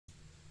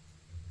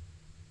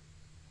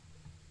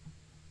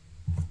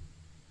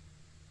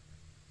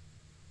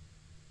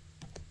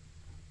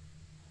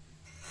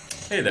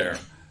Hey there,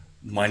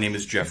 my name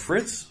is Jeff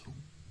Fritz.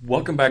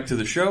 Welcome back to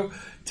the show.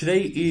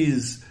 Today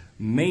is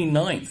May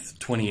 9th,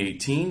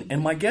 2018,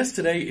 and my guest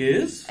today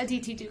is...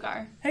 Aditi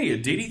Dugar. Hey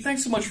Aditi,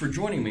 thanks so much for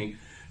joining me.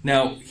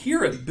 Now,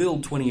 here at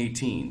Build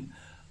 2018,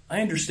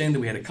 I understand that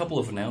we had a couple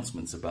of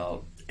announcements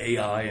about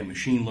AI and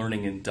machine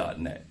learning in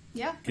 .NET.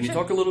 Yeah, Can you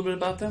talk a little bit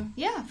about them?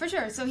 Yeah, for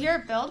sure. So here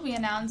at Build, we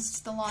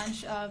announced the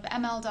launch of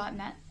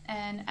ML.NET.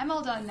 And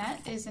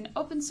ML.NET is an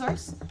open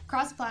source,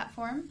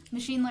 cross-platform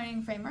machine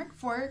learning framework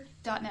for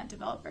 .NET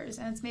developers,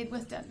 and it's made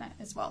with .NET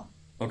as well.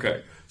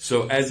 Okay,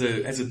 so as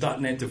a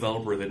 .NET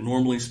developer that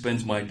normally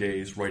spends my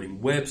days writing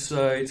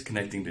websites,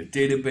 connecting to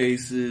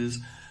databases,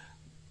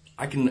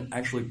 I can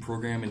actually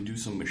program and do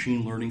some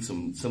machine learning,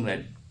 some of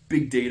that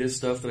big data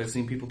stuff that I've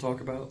seen people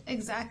talk about?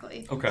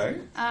 Exactly. Okay.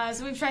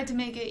 So we've tried to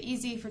make it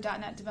easy for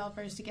 .NET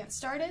developers to get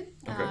started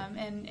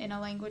in a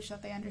language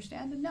that they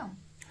understand and know.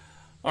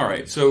 All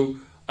right, so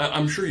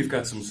I'm sure you've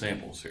got some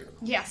samples here.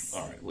 Yes.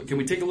 All right, can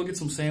we take a look at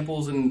some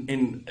samples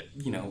and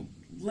you know,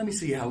 let me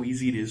see how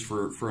easy it is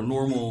for a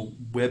normal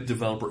web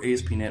developer,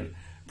 ASP.NET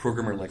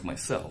programmer like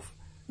myself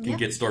can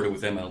get started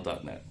with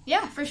ML.NET.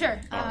 Yeah, for sure.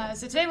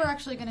 So today we're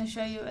actually going to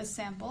show you a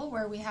sample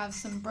where we have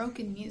some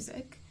broken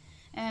music.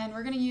 And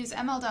we're going to use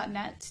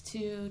ML.NET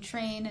to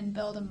train and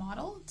build a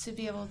model to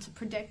be able to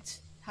predict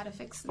how to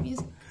fix the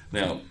music.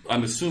 Now,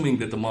 I'm assuming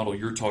that the model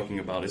you're talking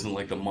about isn't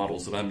like the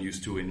models that I'm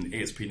used to in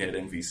ASP.NET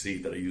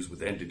MVC that I use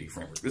with Entity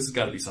Framework. This has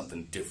got to be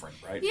something different,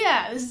 right?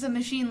 Yeah, this is a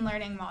machine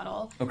learning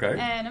model. Okay.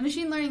 And a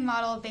machine learning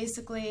model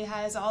basically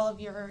has all of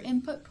your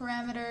input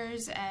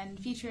parameters and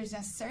features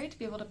necessary to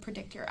be able to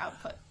predict your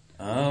output.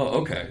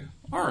 Oh, okay.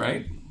 All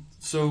right.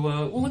 So,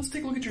 well, let's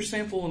take a look at your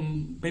sample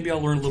and maybe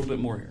I'll learn a little bit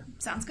more here.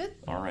 Sounds good.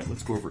 All right,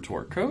 let's go over to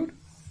our code.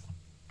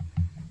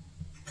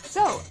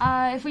 So,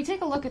 if we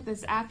take a look at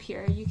this app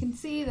here, you can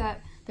see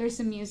that there's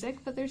some music,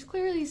 but there's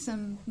clearly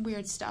some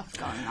weird stuff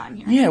going on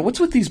here. Yeah, what's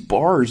with these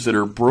bars that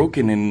are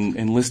broken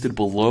and listed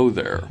below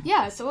there?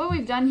 Yeah, so what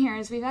we've done here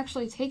is we've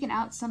actually taken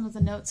out some of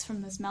the notes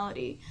from this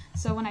melody.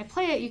 So when I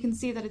play it, you can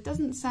see that it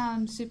doesn't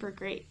sound super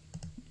great.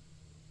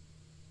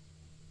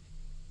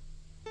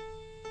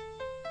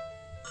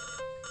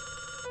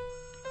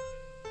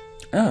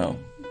 Oh.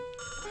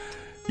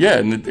 Yeah,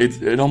 and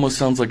it almost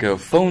sounds like a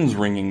phone's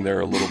ringing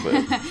there a little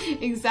bit.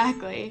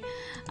 Exactly.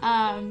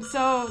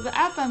 So the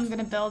app I'm going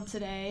to build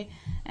today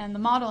and the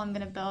model I'm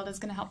going to build is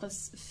going to help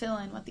us fill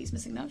in what these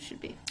missing notes should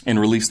be. And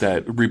replace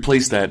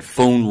that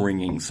phone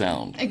ringing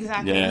sound.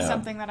 Exactly. Yeah.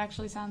 Something that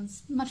actually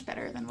sounds much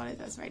better than what it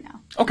does right now.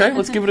 Okay,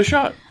 let's give it a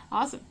shot.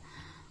 Awesome.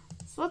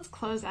 So let's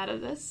close out of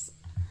this.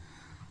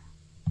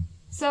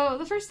 So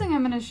the first thing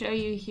I'm going to show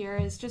you here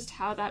is just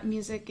how that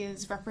music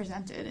is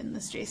represented in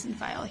this JSON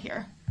file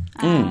here.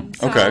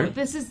 So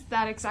this is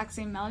that exact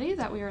same melody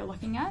that we were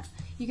looking at.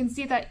 You can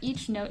see that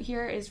each note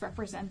here is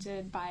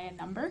represented by a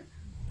number.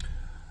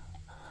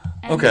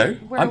 And okay.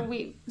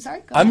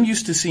 I'm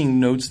used to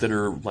seeing notes that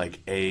are like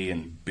A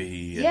and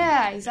B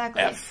and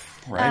exactly.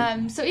 F,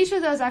 right? So each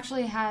of those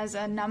actually has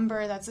a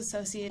number that's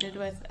associated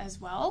with as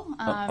well.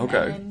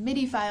 And in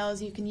MIDI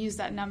files, you can use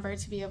that number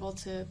to be able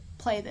to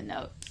play the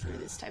note through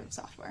this type of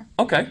software.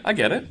 Okay, I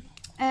get it.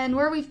 And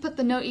where we've put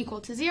the note equal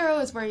to 0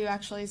 is where you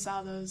actually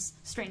saw those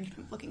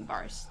strange-looking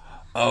bars.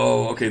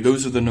 Oh, okay.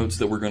 Those are the notes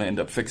that we're going to end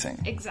up fixing.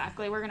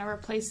 Exactly. We're going to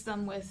replace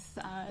them with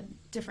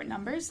different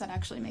numbers that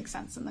actually make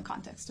sense in the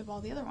context of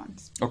all the other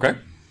ones. Okay.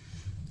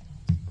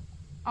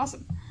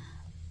 Awesome.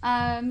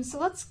 So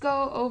let's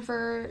go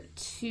over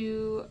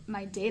to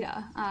my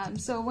data.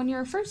 So when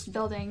you're first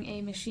building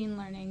a machine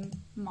learning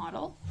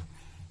model,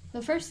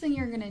 the first thing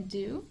you're going to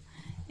do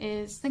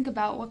is think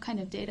about what kind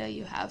of data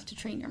you have to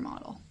train your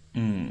model.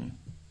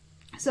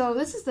 So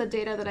this is the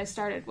data that I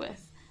started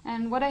with.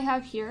 And what I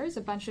have here is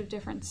a bunch of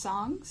different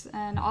songs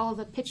and all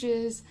the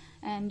pitches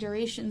and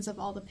durations of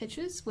all the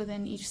pitches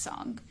within each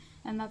song.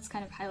 And that's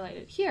kind of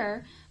highlighted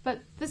here. But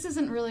this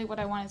isn't really what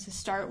I wanted to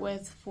start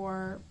with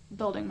for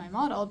building my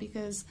model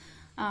because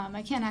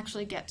I can't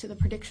actually get to the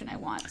prediction I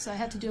want. So I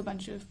had to do a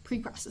bunch of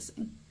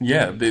pre-processing.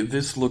 Yeah,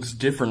 this looks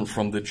different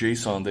from the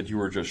JSON that you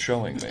were just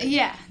showing me.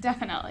 Yeah,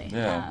 definitely.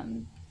 Yeah.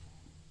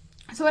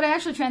 So what I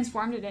actually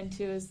transformed it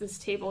into is this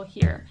table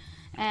here.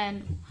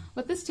 And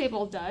what this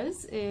table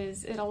does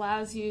is it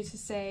allows you to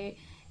say,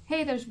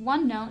 hey, there's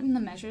one note in the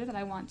measure that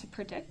I want to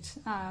predict,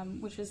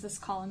 which is this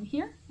column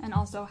here, and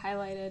also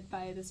highlighted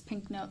by this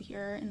pink note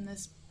here in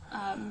this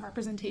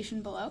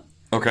representation below.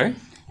 Okay.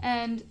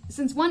 And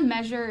since one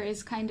measure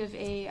is kind of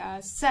a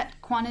set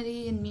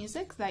quantity in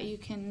music, that you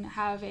can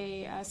have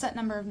a set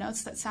number of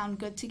notes that sound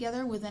good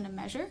together within a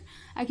measure,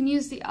 I can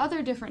use the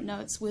other different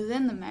notes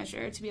within the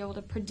measure to be able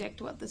to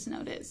predict what this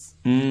note is.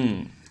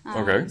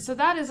 Okay. So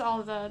that is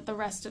all the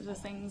rest of the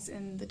things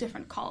in the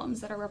different columns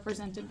that are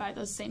represented by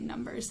those same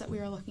numbers that we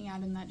were looking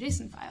at in that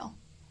JSON file.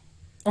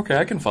 Okay,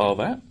 I can follow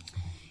that.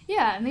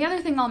 Yeah, and the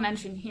other thing I'll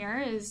mention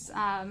here is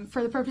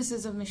for the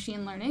purposes of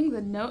machine learning,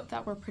 the note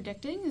that we're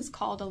predicting is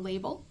called a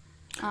label.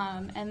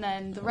 And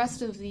then the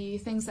rest of the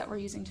things that we're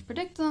using to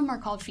predict them are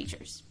called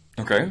features.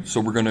 Okay, so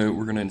we're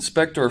gonna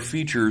inspect our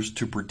features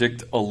to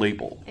predict a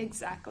label.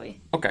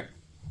 Exactly. Okay.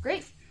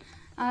 Great.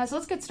 So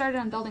let's get started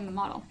on building the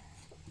model.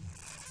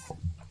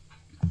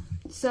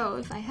 So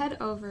if I head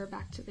over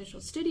back to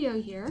Visual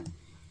Studio here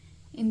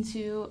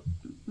into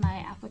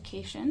my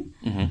application,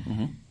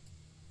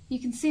 you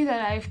can see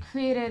that I've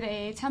created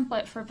a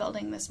template for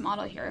building this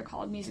model here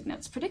called Music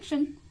Notes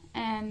Prediction,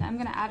 and I'm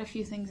going to add a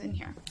few things in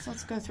here. So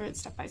let's go through it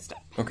step by step.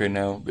 Okay,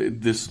 now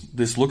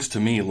this looks to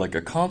me like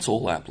a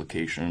console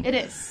application. It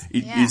is.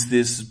 Is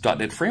this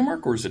 .NET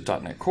Framework or is it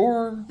 .NET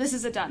Core? This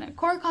is a .NET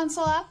Core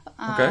console app,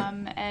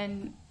 Okay.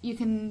 And you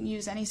can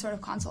use any sort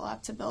of console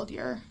app to build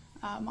your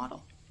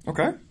model.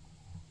 Okay.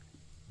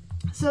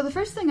 So the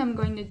first thing I'm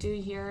going to do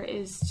here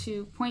is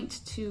to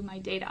point to my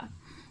data.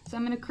 So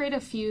I'm going to create a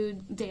few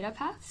data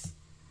paths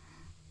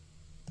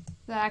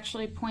that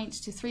actually point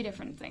to three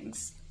different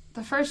things.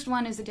 The first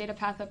one is a data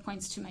path that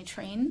points to my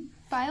train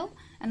file,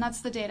 and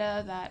that's the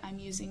data that I'm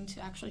using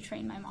to actually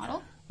train my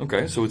model.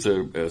 Okay, so it's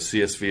a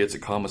CSV, it's a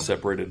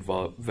comma-separated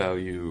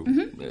value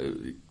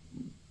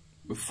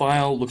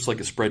file, looks like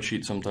a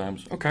spreadsheet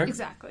sometimes. Okay.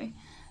 Exactly.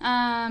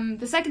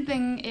 The second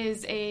thing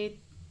is a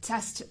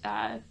test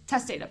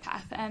data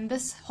path, and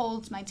this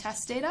holds my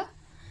test data,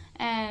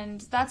 and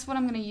that's what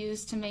I'm going to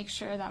use to make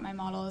sure that my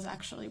model is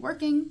actually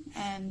working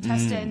and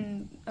test it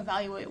and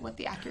evaluate what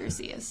the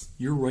accuracy is.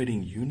 You're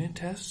writing unit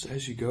tests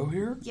as you go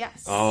here?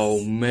 Yes.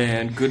 Oh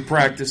man, good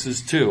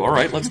practices too. All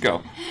right, let's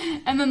go.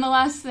 And then the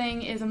last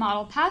thing is a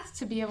model path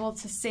to be able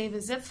to save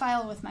a zip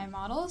file with my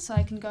model so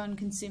I can go and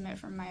consume it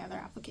from my other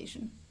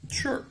application.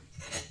 Sure,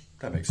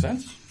 that makes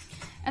sense.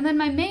 And then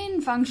my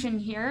main function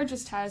here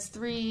just has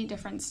three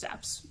different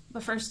steps. The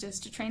first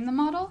is to train the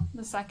model,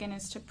 the second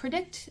is to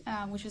predict,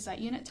 which is that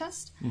unit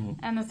test,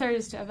 and the third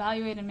is to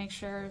evaluate and make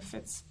sure if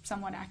it's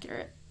somewhat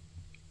accurate.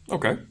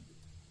 Okay.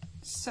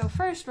 So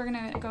first we're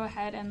going to go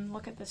ahead and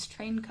look at this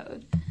train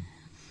code.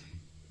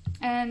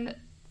 And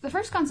the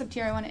first concept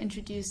here I want to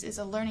introduce is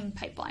a learning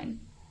pipeline.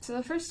 So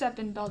the first step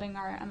in building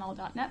our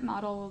ML.NET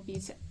model will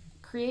be to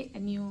create a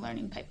new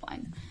learning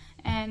pipeline.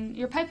 And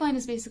your pipeline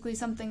is basically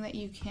something that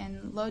you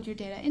can load your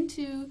data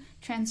into,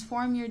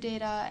 transform your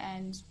data,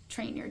 and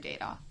train your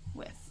data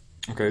with.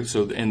 Okay,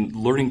 so and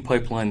learning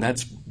pipeline,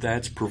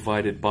 that's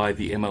provided by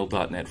the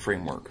ML.NET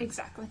framework.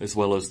 Exactly. As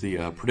well as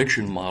the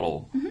prediction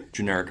model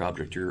generic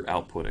object you're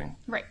outputting.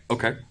 Right.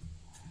 Okay.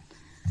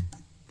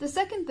 The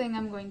second thing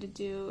I'm going to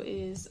do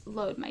is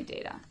load my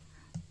data.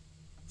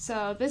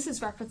 So this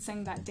is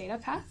referencing that data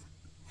path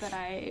that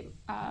I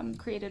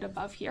created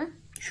above here.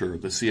 Sure,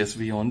 the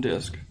CSV on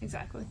disk.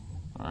 Exactly.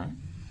 All right.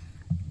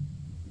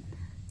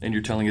 And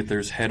you're telling it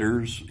there's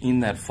headers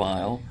in that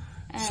file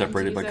And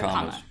separated by use a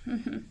commas.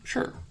 comma.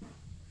 Sure.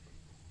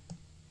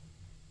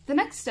 The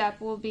next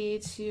step will be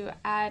to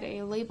add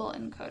a label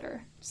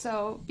encoder.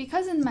 So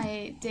because in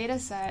my data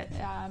set,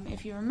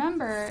 if you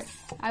remember,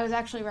 I was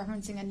actually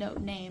referencing a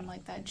note name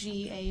like that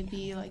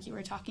GAB like you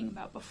were talking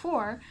about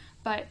before,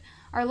 but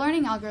our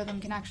learning algorithm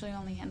can actually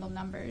only handle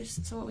numbers.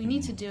 So what we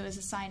need to do is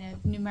assign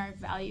a numeric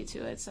value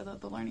to it so that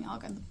the learning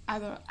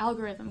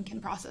algorithm can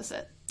process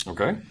it.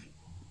 Okay.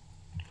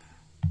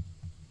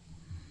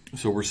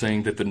 So we're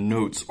saying that the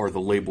notes are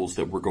the labels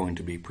that we're going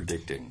to be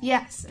predicting.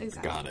 Yes,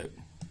 exactly. Got it.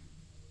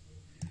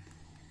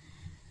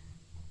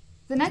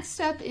 The next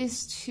step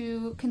is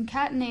to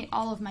concatenate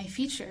all of my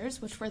features,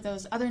 which were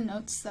those other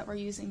notes that we're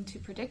using to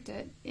predict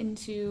it,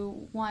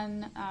 into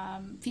one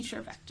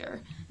feature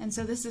vector. And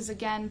so this is,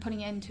 again,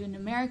 putting it into a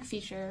numeric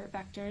feature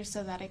vector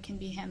so that it can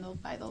be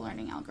handled by the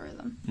learning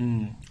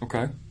algorithm.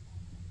 Okay.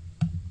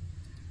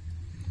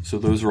 So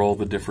those are all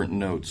the different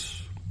notes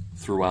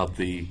throughout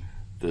the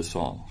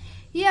song.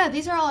 Yeah,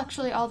 these are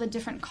all the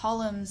different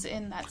columns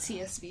in that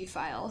CSV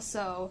file.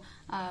 So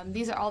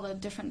these are all the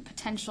different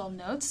potential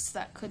notes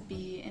that could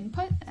be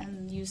input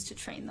and used to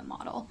train the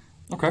model.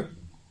 Okay.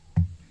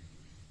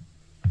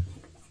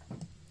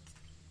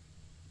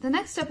 The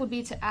next step would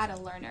be to add a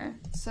learner.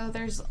 So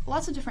there's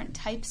lots of different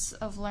types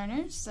of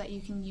learners that you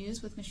can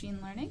use with machine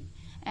learning.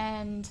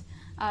 And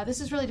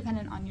this is really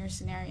dependent on your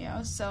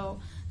scenario.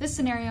 So this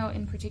scenario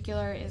in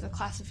particular is a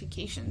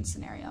classification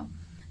scenario.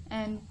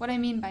 And what I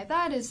mean by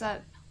that is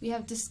that we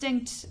have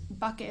distinct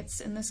buckets.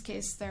 In this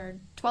case, there are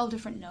 12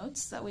 different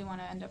notes that we want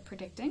to end up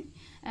predicting.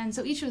 And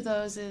so each of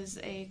those is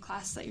a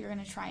class that you're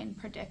going to try and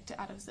predict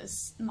out of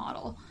this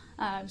model.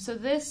 So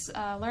this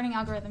learning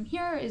algorithm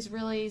here is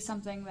really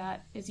something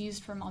that is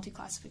used for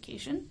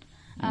multi-classification.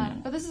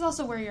 But this is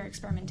also where your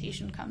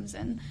experimentation comes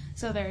in.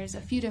 So there's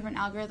a few different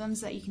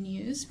algorithms that you can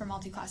use for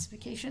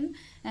multi-classification.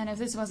 And if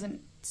this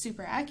wasn't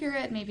super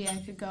accurate, maybe I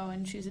could go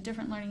and choose a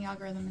different learning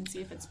algorithm and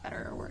see if it's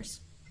better or worse.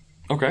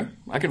 Okay,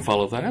 I can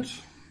follow that.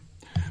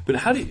 But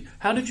how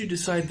did you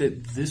decide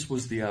that this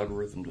was the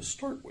algorithm to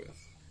start with?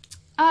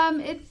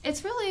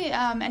 It's really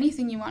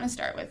anything you want to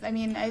start with. I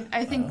mean,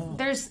 I think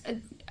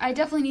I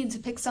definitely need to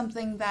pick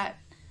something that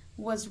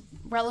was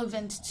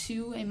relevant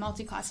to a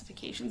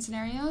multi-classification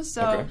scenario.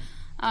 So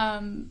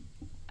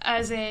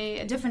as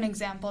a different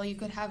example, you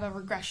could have a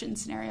regression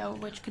scenario,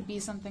 which could be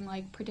something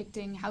like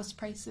predicting house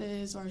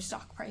prices or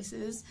stock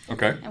prices,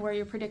 Okay. and where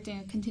you're predicting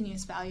a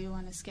continuous value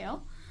on a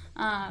scale.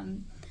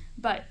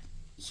 But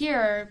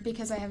here,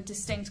 because I have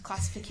distinct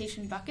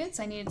classification buckets,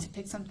 I needed to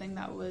pick something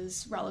that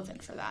was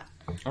relevant for that.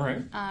 All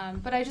right.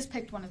 But I just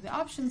picked one of the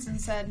options and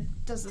said,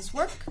 does this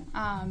work?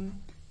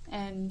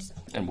 And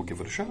we'll give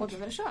it a shot. We'll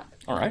give it a shot.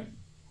 All right.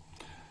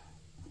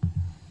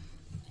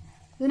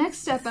 The next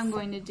step I'm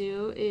going to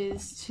do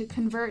is to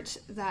convert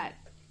that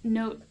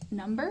note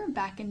number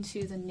back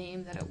into the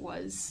name that it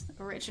was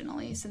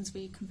originally. Since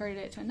we converted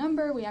it to a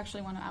number, we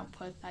actually want to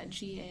output that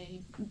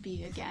GAB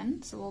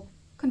again. So we'll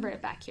convert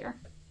it back here.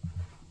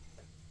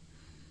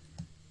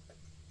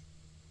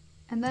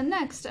 And then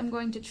next, I'm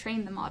going to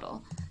train the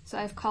model. So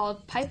I've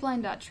called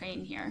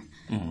pipeline.train here.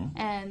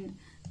 And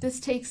this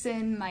takes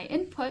in my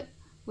input,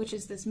 which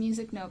is this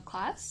music note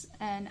class,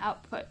 and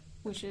output,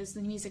 which is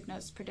the music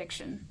notes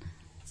prediction.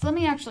 So let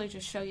me actually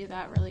just show you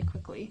that really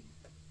quickly.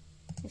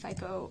 If I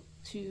go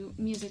to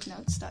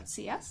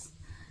musicnotes.cs,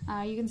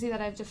 you can see that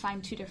I've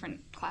defined two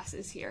different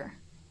classes here.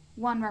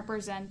 One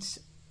represents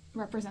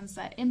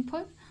that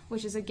input,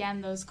 which is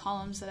again those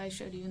columns that I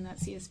showed you in that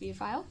CSV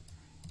file.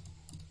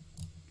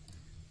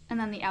 And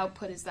then the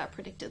output is that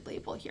predicted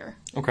label here,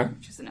 okay,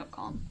 which is the note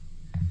column.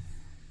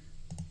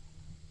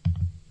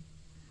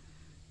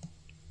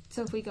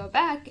 So if we go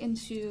back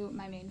into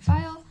my main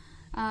file,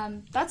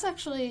 that's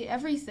actually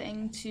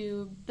everything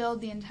to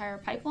build the entire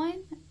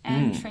pipeline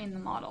and train the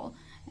model.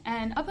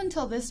 And up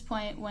until this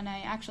point, when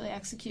I actually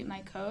execute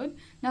my code,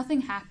 nothing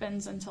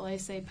happens until I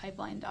say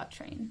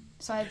pipeline.train.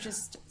 So I've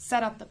just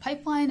set up the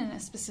pipeline in a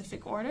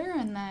specific order,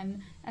 and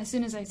then as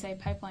soon as I say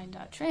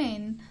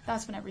pipeline.train,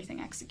 that's when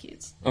everything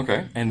executes.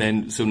 Okay, and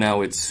then so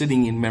now it's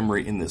sitting in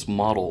memory in this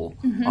model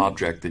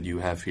object that you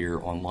have here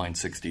on line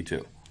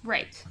 62.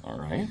 Right. All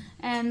right.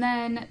 And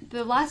then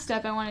the last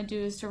step I want to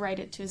do is to write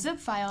it to a zip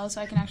file so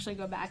I can actually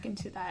go back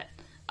into that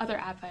other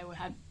app I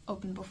had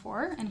opened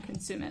before and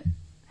consume it.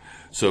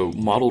 So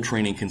model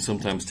training can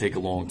sometimes take a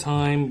long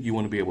time. You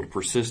want to be able to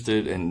persist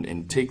it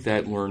and take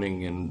that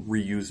learning and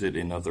reuse it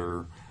in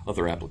other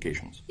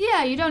applications.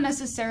 Yeah, you don't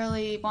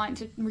necessarily want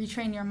to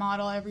retrain your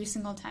model every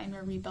single time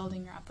you're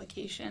rebuilding your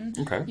application.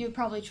 Okay. You would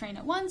probably train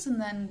it once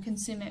and then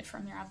consume it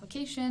from your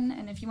application.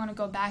 And if you want to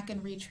go back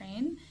and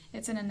retrain,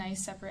 it's in a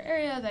nice separate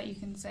area that you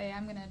can say,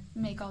 I'm going to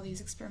make all these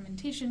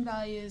experimentation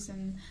values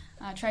and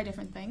try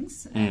different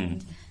things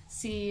and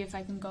see if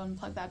I can go and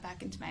plug that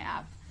back into my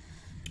app.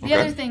 The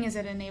other thing is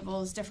it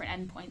enables different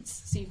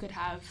endpoints. So you could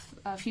have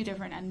a few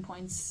different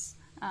endpoints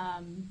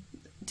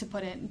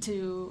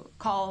to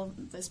call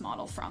this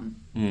model from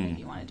if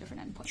you want a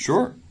different endpoint.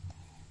 Sure.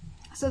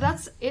 So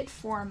that's it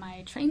for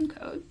my train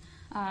code.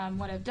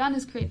 What I've done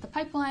is create the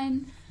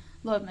pipeline,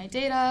 load my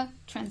data,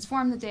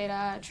 transform the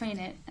data, train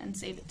it, and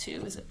save it to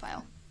a zip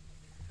file.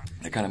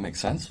 That kind of makes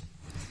sense.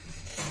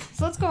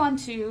 So let's go on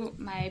to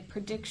my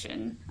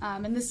prediction,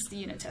 and this is the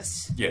unit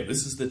test. Yeah,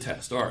 this is the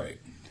test. All right.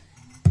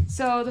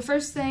 So the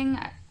first thing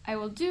I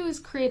will do is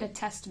create a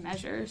test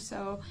measure.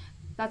 So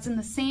that's in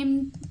the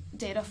same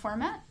data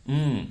format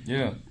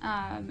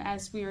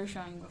as we were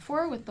showing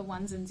before, with the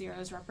ones and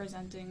zeros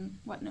representing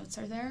what notes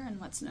are there and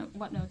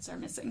what notes are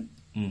missing.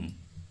 And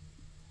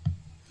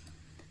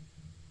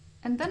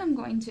then I'm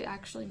going to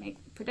actually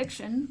make the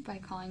prediction by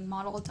calling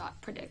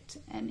model.predict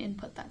and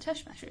input that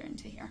test measure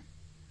into here.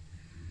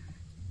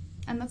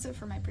 And that's it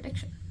for my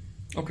prediction.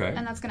 Okay.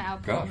 And that's going to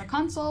output on the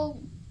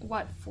console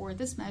what, for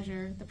this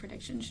measure, the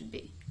prediction should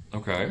be.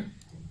 Okay.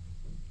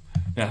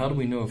 Now, how do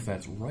we know if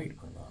that's right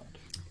or not?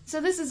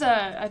 So this is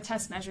a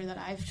test measure that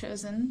I've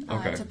chosen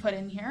to put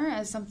in here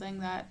as something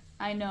that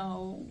I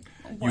know.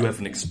 You have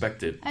an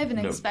expected I have an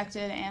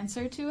expected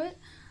answer to it.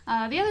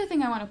 The other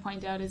thing I want to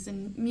point out is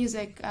in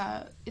music,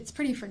 it's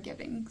pretty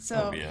forgiving.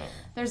 So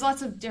there's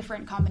lots of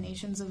different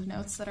combinations of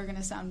notes that are going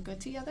to sound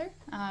good together.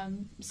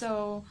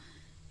 So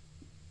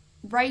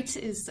right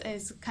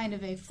is kind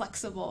of a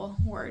flexible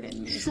word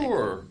in music.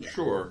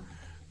 Sure.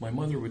 My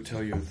mother would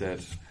tell you that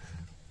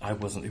it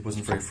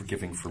wasn't very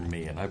forgiving for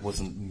me, and I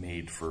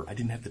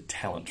didn't have the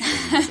talent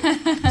for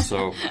music.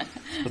 So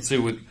let's see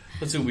what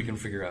we can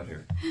figure out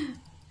here.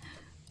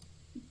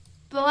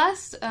 The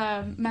last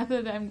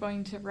method I'm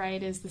going to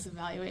write is this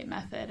evaluate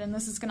method, and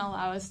this is going to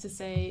allow us to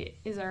say,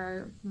 is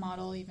our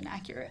model even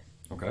accurate?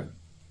 Okay.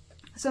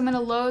 So I'm going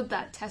to load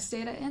that test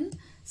data in,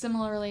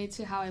 similarly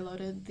to how I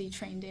loaded the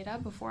train data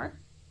before.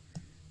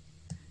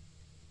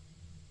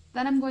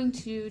 Then I'm going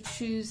to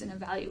choose an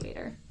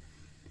evaluator.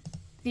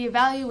 The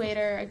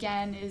evaluator,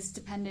 again, is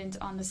dependent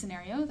on the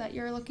scenario that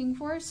you're looking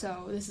for.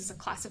 So this is a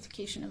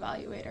classification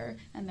evaluator,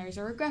 and there's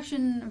a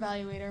regression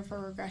evaluator for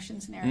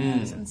regression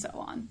scenarios, and so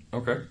on.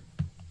 Okay.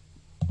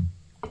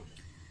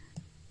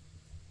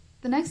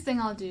 The next thing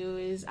I'll do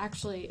is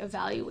actually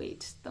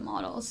evaluate the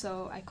model.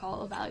 So I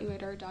call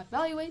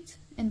evaluator.evaluate,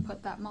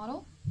 input that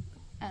model,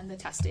 and the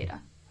test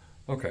data.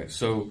 Okay,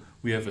 so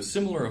we have a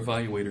similar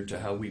evaluator to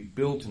how we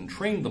built and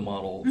trained the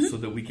model so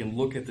that we can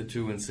look at the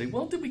two and say,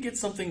 well, did we get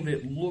something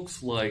that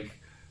looks like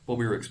what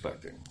we were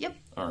expecting? Yep.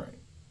 All right.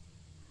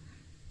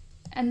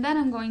 And then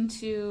I'm going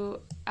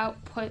to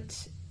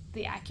output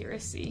the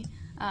accuracy.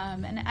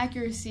 And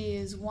accuracy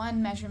is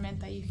one measurement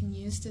that you can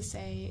use to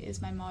say,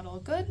 is my model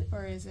good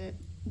or is it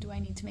do I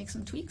need to make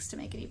some tweaks to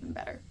make it even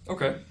better?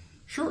 Okay,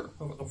 sure.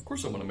 Of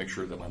course I want to make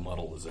sure that my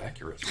model is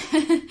accurate.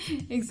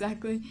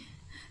 Exactly.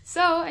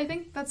 So I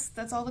think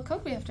that's all the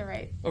code we have to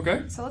write.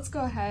 Okay. So let's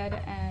go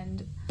ahead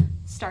and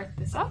start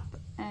this up,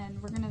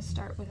 and we're going to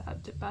start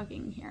without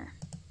debugging here.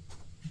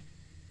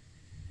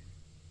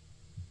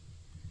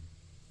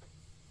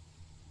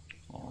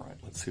 All right,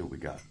 let's see what we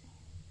got.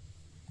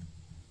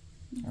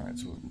 All right,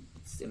 so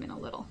Let's zoom in a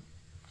little.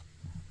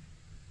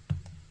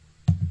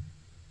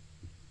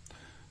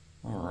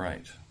 all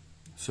right.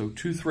 So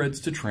 2 threads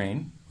to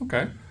train.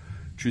 Okay.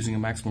 Choosing a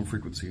maximum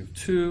frequency of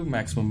 2,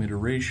 maximum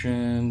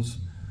iterations.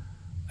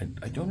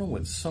 I don't know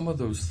what some of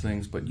those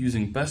things, but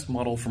using best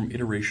model from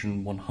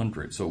iteration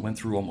 100. So it went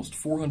through almost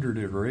 400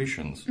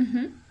 iterations,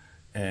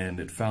 and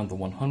it found the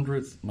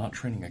 100th, not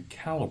training a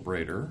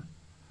calibrator,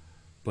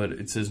 but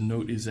it says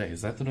note is A.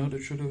 Is that the note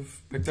it should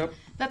have picked up?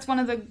 That's one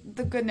of the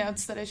good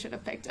notes that I should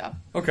have picked up.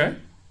 Okay.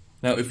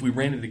 Now, if we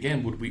ran it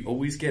again, would we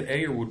always get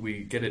A, or would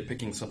we get it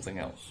picking something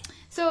else?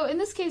 So in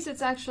this case,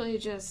 it's actually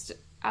just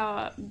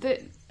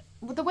the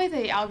way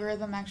the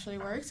algorithm actually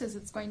works is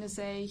it's going to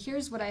say,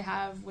 here's what I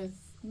have with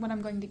what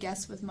I'm going to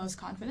guess with most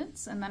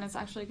confidence, and then it's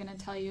actually going to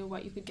tell you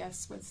what you could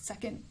guess with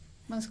second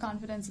most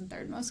confidence and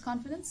third most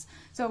confidence.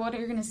 So what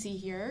you're going to see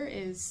here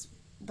is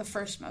the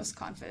first most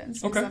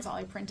confidence, because that's all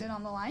I printed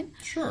on the line.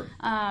 Sure.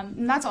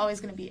 And that's always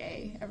going to be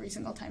A every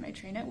single time I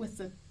train it with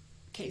the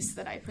case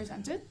that I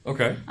presented.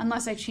 Okay.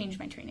 Unless I change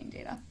my training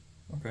data.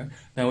 Okay.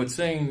 Now it's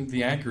saying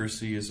the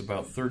accuracy is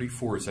about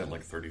 34. Is that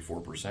like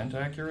 34%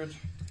 accurate?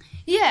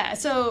 Yeah,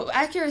 so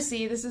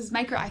accuracy, this is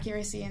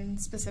micro-accuracy in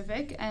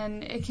specific,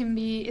 and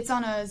it's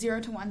on a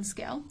 0 to 1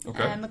 scale.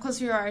 Okay. And the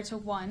closer you are to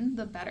 1,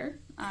 the better.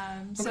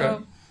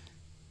 So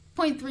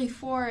Okay.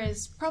 0.34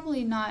 is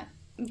probably not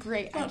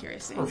great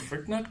accuracy. Not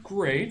perfect, not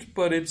great,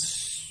 but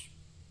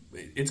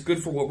it's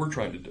good for what we're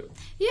trying to do.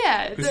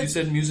 Yeah. Because you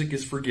said music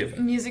is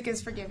forgiving. Music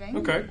is forgiving.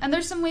 Okay. And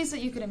there's some ways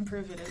that you could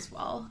improve it as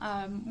well.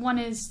 One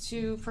is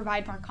to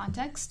provide more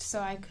context. So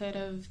I could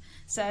have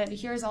said,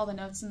 here's all the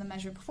notes in the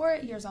measure before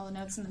it, here's all the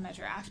notes in the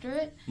measure after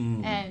it.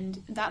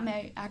 And that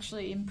may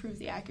actually improve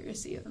the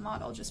accuracy of the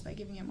model just by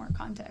giving it more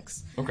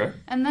context. Okay.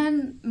 And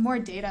then more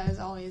data is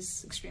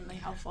always extremely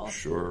helpful.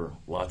 Sure.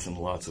 Lots and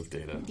lots of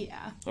data.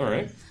 Yeah. All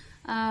right.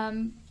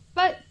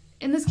 But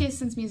in this case,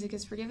 since music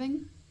is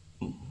forgiving,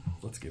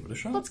 let's give it a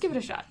shot. let's give it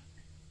a shot.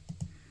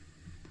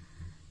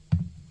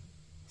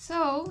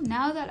 So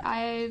now that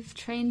I've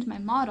trained my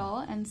model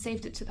and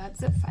saved it to that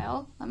zip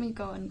file, let me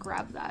go and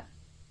grab that.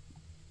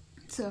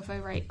 So if I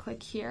right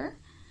click here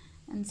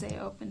and say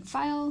open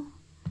file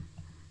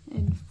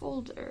in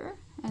folder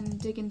and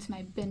dig into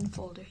my bin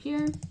folder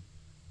here,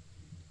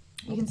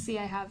 you can see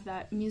I have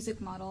that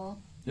music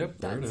model Yep,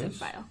 there it zip is.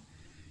 file.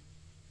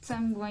 So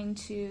I'm going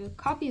to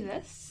copy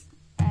this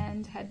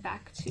and head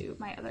back to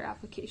my other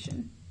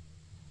application.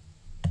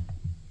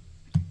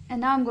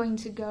 And now I'm going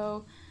to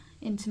go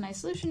into my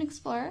Solution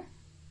Explorer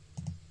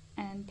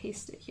and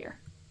paste it here.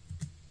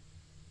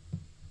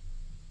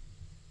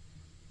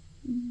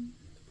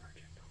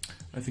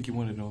 I think you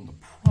wanted to know the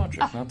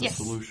project, not the yes.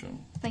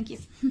 solution. Thank you.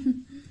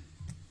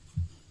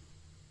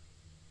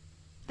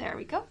 There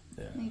we go.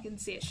 Yeah. And you can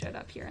see it showed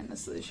up here in the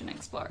Solution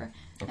Explorer.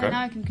 Okay. And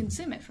now I can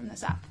consume it from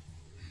this app.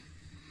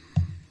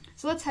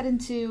 So let's head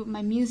into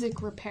my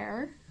music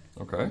repair.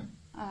 Okay.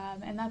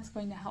 And that's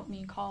going to help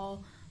me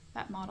call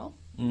that model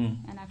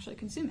and actually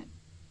consume it.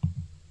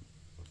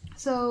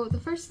 So the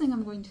first thing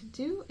I'm going to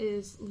do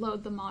is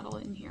load the model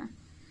in here.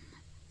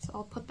 So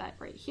I'll put that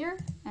right here,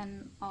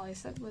 and all I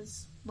said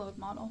was load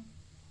model.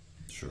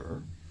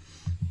 Sure.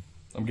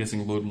 I'm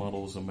guessing load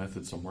model is a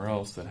method somewhere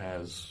else that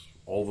has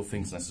all the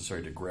things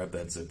necessary to grab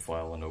that zip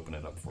file and open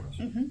it up for us.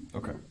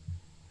 Okay.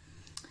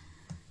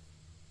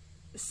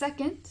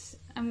 Second,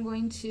 I'm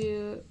going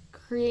to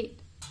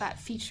create that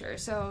feature.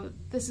 So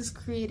this is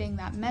creating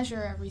that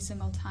measure every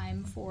single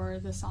time for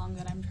the song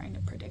that I'm trying to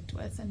predict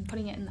with and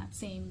putting it in that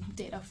same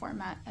data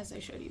format as I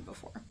showed you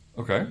before.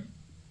 Okay.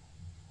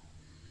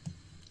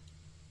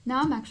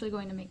 Now I'm actually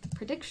going to make the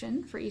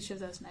prediction for each of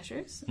those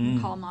measures,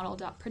 call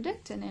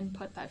model.predict and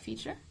input that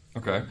feature.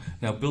 Okay.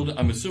 Now,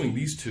 I'm assuming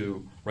these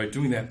two, right,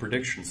 doing that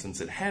prediction,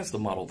 since it has the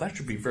model, that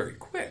should be very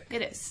quick.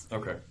 It is.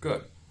 Okay,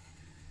 good.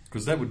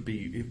 Because that would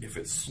be, if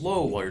it's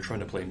slow while you're trying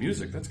to play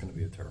music, that's going to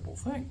be a terrible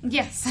thing.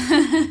 Yes,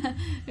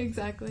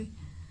 exactly.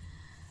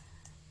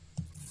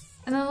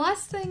 And then the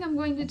last thing I'm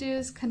going to do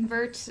is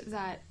convert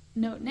that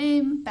note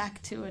name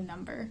back to a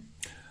number.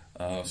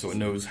 So it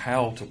knows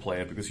how to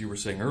play it, because you were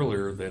saying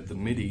earlier that the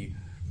MIDI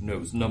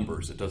knows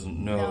numbers. It doesn't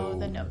know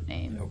the note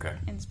name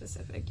in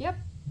specific. Yep.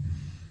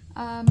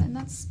 And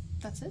that's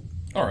it.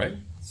 All right.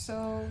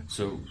 So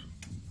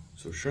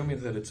show me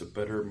that it's a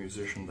better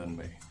musician than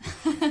me.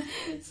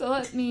 So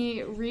let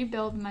me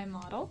rebuild my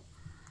model.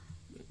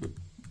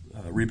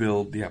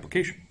 Rebuild the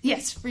application.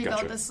 Yes, rebuild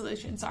Gotcha. the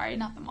solution. Sorry,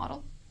 not the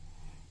model.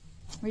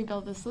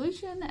 Rebuild the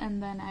solution,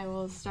 and then I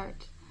will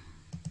start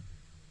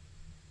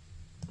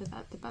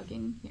without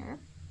debugging here.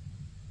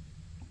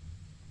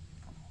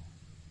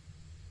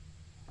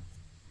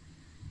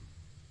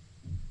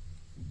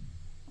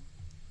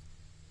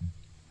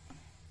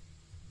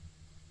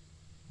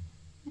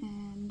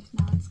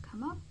 buttons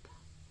come up.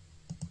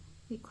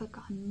 We click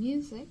on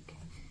music,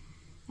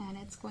 and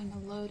it's going to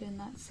load in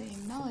that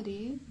same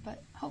melody,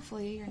 but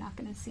hopefully you're not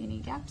going to see any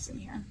gaps in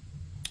here.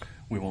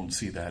 We won't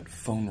see that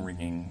phone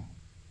ringing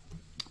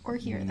Or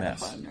hear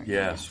mess. that phone ringing.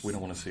 Yes, we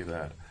don't want to see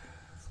that.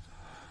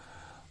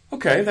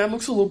 Okay, that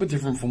looks a little bit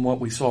different from what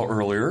we saw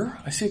earlier.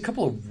 I see a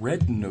couple of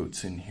red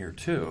notes in here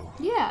too.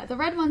 Yeah, the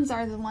red ones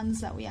are the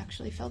ones that we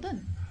actually filled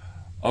in.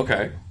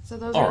 Okay. So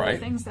those All are right.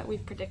 the things that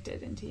we've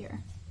predicted into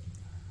here.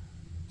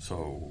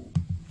 So,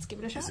 Let's give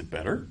it a shot. is it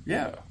better?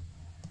 Yeah.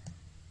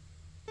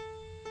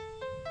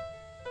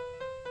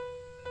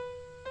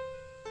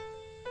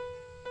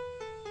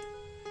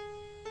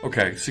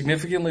 Okay,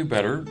 significantly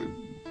better.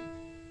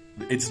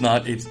 It's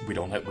not. We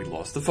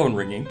lost the phone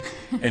ringing,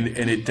 and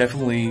it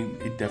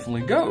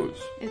definitely goes.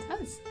 It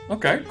does.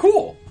 Okay,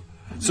 cool.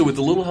 So with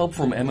a little help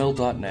from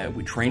ML.net,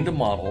 we trained a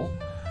model.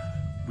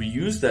 We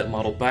used that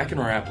model back in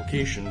our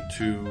application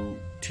to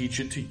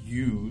teach it to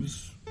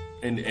use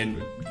and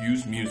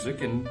use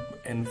music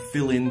and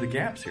fill in the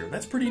gaps here.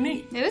 That's pretty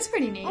neat. It is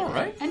pretty neat. All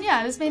right. And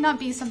yeah, this may not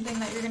be something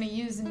that you're going to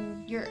use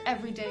in your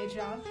everyday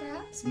job,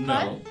 perhaps.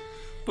 No.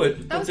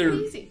 But that was there,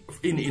 pretty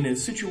easy. in a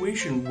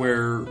situation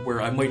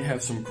where I might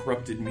have some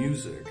corrupted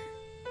music,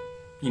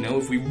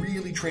 if we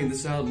really trained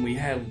this out and we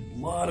had a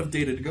lot of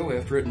data to go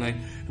after it, and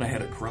I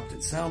had a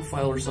corrupted sound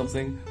file or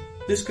something,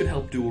 this could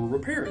help do a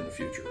repair in the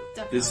future.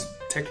 Definitely. This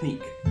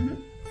technique. Mm-hmm.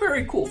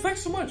 Very cool.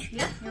 Thanks so much.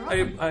 Yeah, you're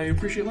welcome. I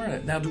appreciate learning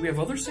it. Now, do we have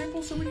other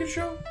samples that we could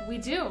show? We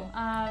do.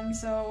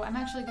 So I'm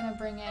actually going to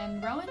bring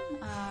in Rowan,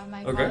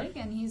 my Okay. colleague,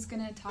 and he's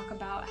going to talk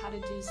about how to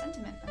do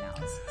sentiment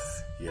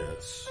analysis.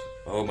 Yes.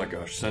 Oh my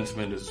gosh,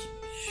 sentiment is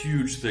a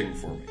huge thing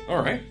for me.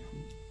 All right.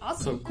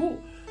 Awesome. So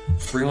cool.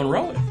 Bring on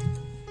Rowan.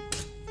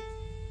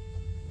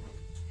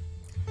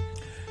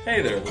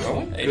 Hey there,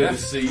 Rowan. Hey Good there. to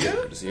see you.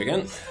 Good to see you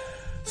again.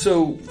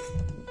 So,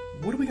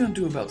 what are we going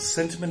to do about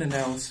sentiment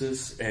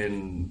analysis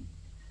and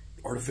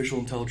artificial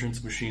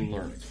intelligence machine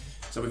learning?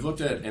 So we've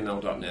looked at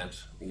ML.net.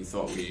 We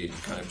thought we'd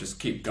kind of just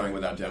keep going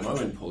with our demo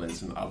and pull in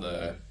some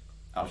other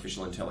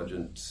artificial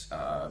intelligence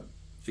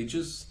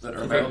features that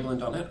are available in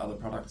 .net, other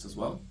products as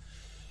well.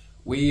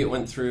 We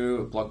went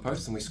through blog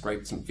posts and we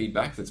scraped some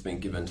feedback that's been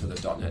given to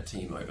the .net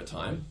team over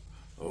time.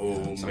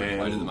 Oh, So we man.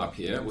 loaded them up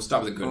here. We'll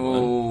start with a good one.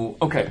 Oh,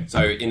 okay.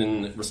 So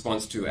in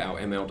response to our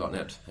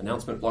ML.net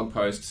announcement blog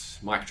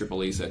post, Mike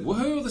Triple E said,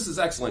 "Woohoo, this is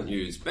excellent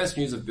news. Best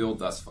news of build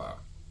thus far."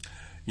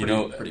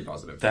 Pretty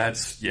positive.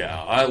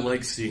 I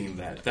like seeing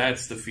that.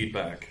 That's the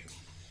feedback.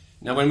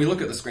 Now, when we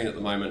look at the screen at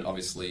the moment,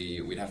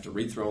 obviously we'd have to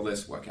read through all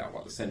this, work out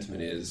what the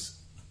sentiment is.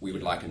 We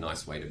would like a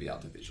nice way to be able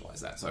to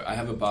visualize that. So I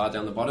have a bar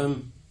down the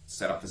bottom,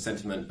 set up the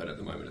sentiment, but at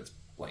the moment it's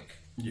blank.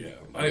 Yeah,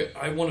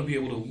 I want to be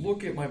able to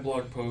look at my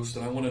blog post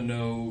and I want to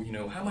know,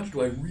 how much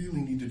do I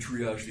really need to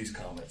triage these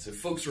comments? If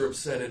folks are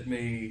upset at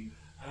me,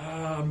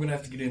 I'm going to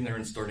have to get in there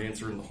and start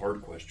answering the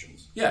hard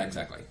questions. Yeah,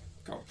 exactly.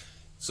 Cool.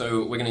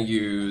 So we're going to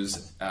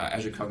use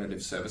Azure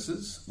Cognitive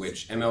Services,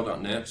 which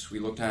ML.net we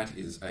looked at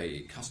is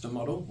a custom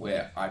model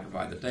where I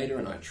provide the data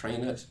and I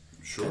train it.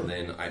 Sure. And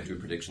then I do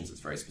predictions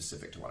that's very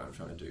specific to what I'm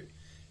trying to do.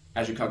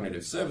 Azure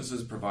Cognitive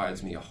Services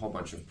provides me a whole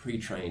bunch of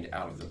pre-trained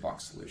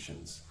out-of-the-box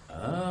solutions.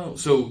 Oh,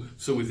 so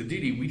with the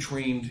DD, we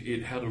trained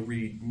it how to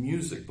read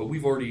music, but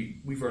we've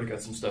already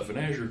got some stuff in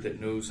Azure that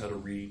knows how to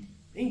read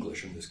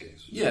English in this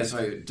case. Yeah,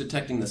 so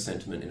detecting the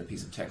sentiment in a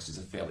piece of text is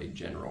a fairly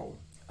general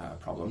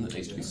problem that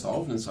needs to be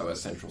solved, and so a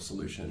central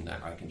solution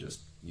that I can just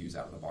use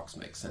out of the box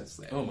makes sense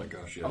there. Oh my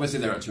gosh, yeah. Obviously,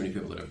 there aren't too many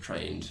people that have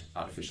trained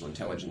artificial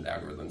intelligence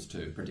algorithms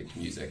to predict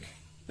music.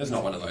 There's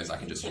not one of those I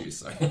can just use,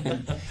 so...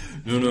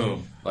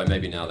 No. But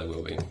maybe now there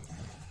will be.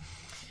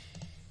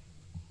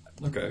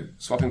 Okay.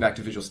 Swapping back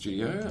to Visual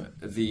Studio,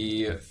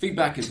 the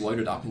feedback is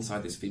loaded up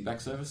inside this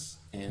feedback service,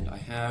 and I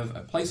have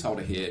a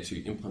placeholder here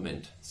to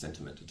implement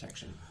sentiment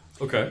detection.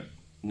 Okay.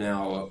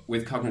 Now,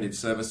 with Cognitive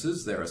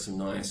Services, there are some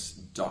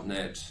nice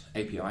 .NET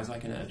APIs I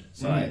can add.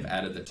 So I've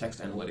added the Text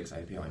Analytics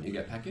API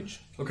NuGet package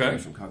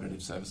from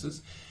Cognitive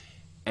Services.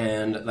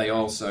 And they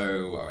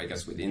also, I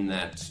guess within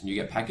that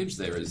NuGet package,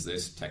 there is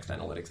this Text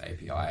Analytics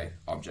API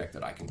object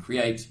that I can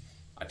create.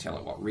 I tell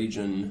it what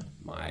region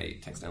my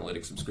Text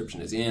Analytics subscription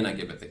is in. I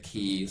give it the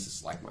key. This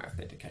is like my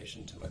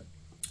authentication to it.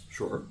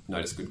 Sure.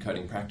 Notice good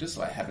coding practice.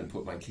 I haven't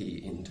put my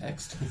key in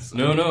text. So.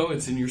 No,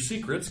 it's in your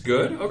secrets.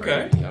 Good.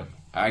 Okay. Yeah.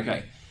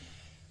 Okay.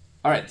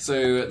 All right,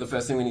 so the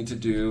first thing we need to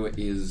do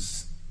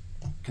is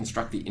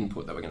construct the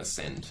input that we're going to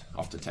send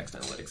off to Text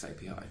Analytics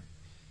API.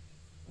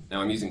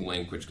 Now I'm using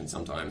LINQ, which can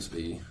sometimes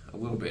be a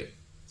little bit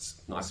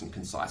nice and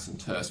concise and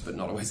terse, but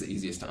not always the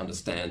easiest to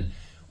understand.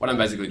 What I'm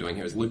basically doing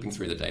here is looping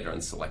through the data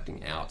and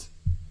selecting out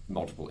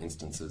multiple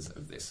instances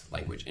of this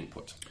language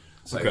input.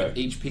 So for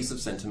each piece of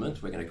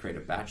sentiment, we're going to create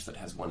a batch that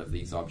has one of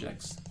these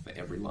objects for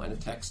every line of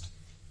text,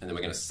 and then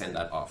we're going to send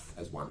that off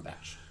as one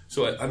batch.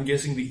 So I'm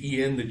guessing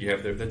the EN that you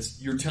have there,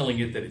 you're telling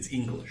it that it's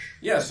English.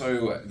 Yeah,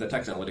 so the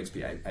Text Analytics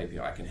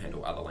API can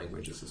handle other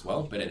languages as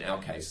well, but in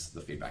our case, the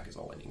feedback is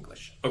all in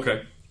English.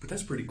 Okay. But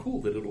that's pretty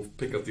cool that it'll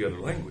pick up the other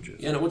languages.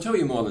 Yeah, and it will tell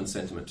you more than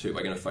sentiment too.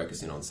 We're going to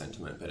focus in on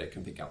sentiment, but it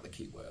can pick up the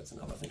keywords and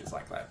other things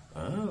like that.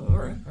 Oh, all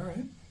right, all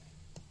right.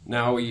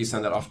 Now we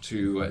send that off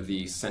to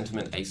the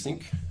sentiment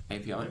async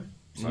API.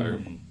 So,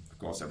 of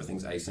course,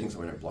 everything's async, so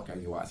we don't block our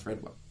UI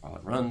thread while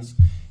it runs.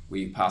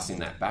 We pass in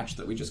that batch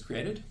that we just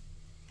created.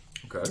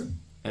 Okay.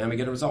 And we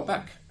get a result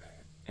back.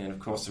 And, of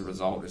course, the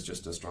result is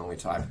just a strongly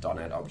typed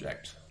 .NET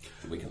object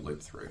that we can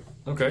loop through.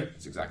 Okay.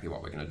 That's exactly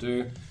what we're going to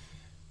do.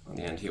 On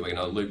the end here, we're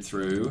going to loop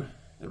through.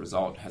 The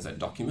result has a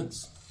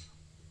documents.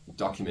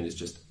 Document is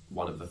just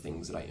one of the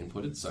things that I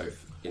inputted. So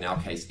in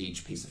our case,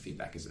 each piece of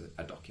feedback is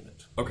a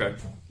document. Okay.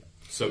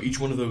 So each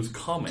one of those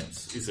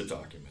comments is a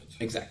document.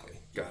 Exactly.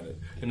 Got it.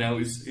 And now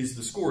is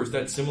the score, is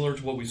that similar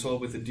to what we saw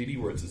with the Didi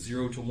where it's a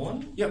 0 to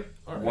 1? Yep.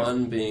 All right.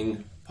 1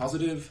 being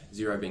positive,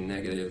 0 being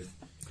negative,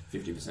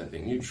 50%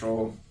 being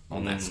neutral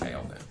on that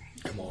scale there.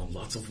 Come on,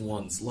 lots of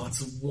ones,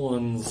 lots of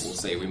ones. We'll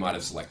see. We might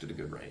have selected a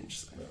good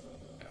range. So.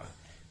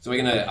 So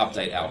we're going to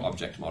update our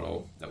object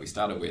model that we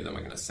started with, and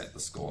we're going to set the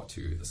score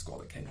to the score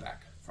that came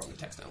back from the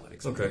text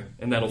analytics. Okay,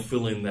 and that'll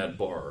fill in that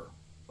bar.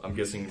 I'm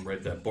guessing,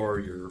 right, that bar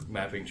you're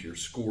mapping to your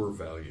score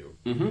value.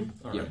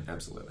 Mm-hmm. All Yeah, right.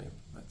 absolutely.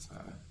 Let's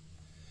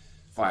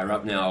fire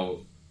up. Now,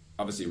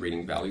 obviously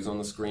reading values on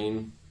the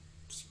screen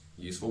is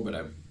useful, but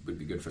it would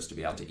be good for us to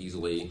be able to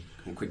easily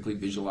and quickly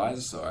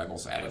visualize, so I've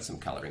also added some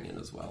coloring in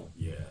as well.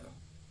 Yeah.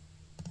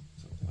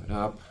 So load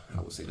up.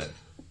 We'll see that.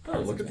 Oh,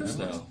 look at this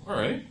now. All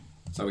right.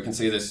 So we can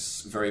see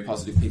this very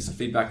positive piece of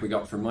feedback we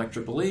got from Mike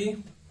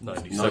EEE.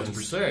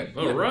 97%.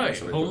 All Yeah, right.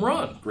 so we Home put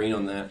run. Green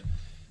on that.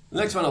 The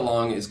next one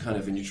along is kind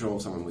of a neutral.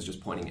 Someone was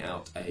just pointing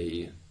out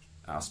a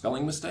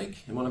spelling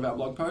mistake in one of our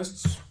blog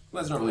posts.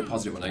 Well, that's not really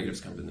positive or negative,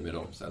 it's kind of in the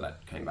middle. So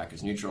that came back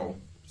as neutral.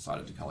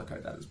 Decided to color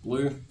code that as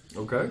blue.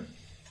 Okay.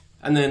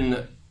 And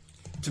then,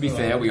 to be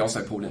fair, we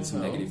also pulled in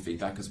some negative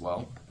feedback as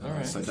well. All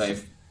right. So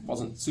Dave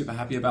wasn't super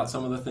happy about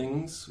some of the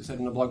things we said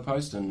in the blog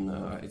post, and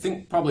I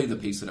think probably the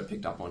piece that it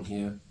picked up on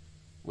here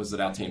was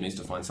that our team needs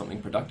to find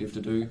something productive to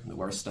do, that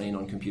we're a stain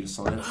on computer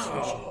science,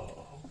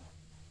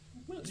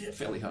 which is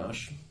fairly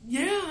harsh.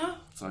 Yeah.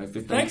 So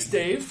 15. Thanks,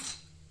 Dave.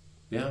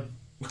 Yeah.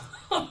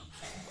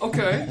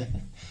 Okay.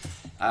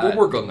 We'll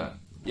work on that.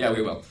 Yeah,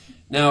 we will.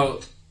 Now,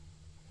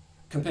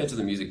 compared to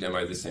the music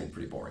demo, this seemed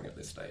pretty boring at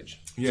this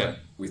stage. Yeah. So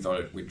we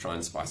thought we'd try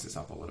and spice this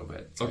up a little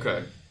bit. So,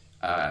 Okay.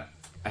 I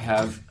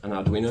have an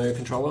Arduino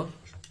controller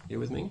here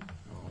with me.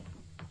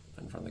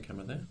 In front of the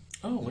camera there.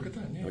 Oh, look at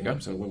that. Yeah, There we go.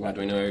 So a little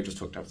Arduino just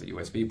hooked up to the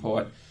USB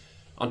port.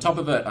 On top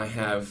of it, I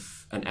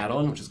have an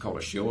add-on, which is called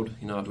a shield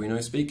in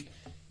Arduino speak.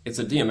 It's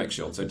a DMX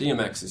shield. So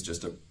DMX is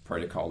just a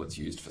protocol that's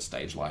used for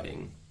stage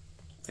lighting,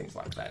 things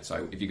like that.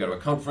 So if you go to a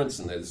conference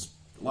and there's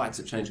lights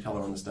that change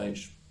color on the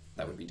stage,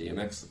 that would be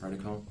DMX, the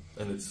protocol.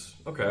 And it's,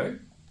 okay.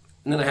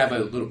 And then I have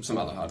some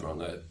other hardware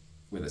on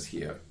with us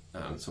here.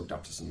 It's hooked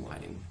up to some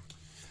lighting.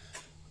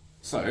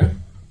 So,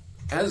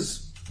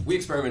 as we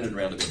experimented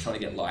around a bit trying to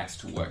get lights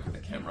to work with a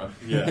camera.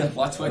 Yeah.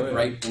 Lights work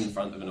great in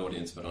front of an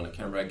audience, but on a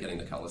camera, getting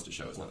the colors to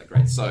show is not that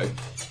great. So,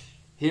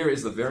 here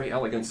is the very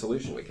elegant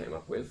solution we came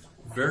up with.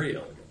 Very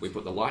elegant. We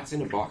put the lights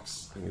in a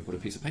box, and we put a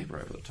piece of paper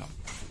over the top.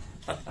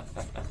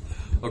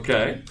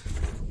 Okay.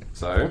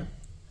 So,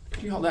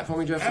 can you hold that for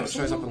me, Jeff, so it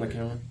shows up on the Absolutely.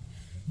 camera?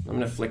 I'm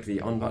going to flick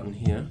the on button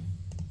here,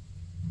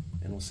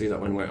 and we'll see that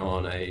when we're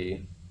on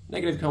a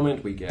negative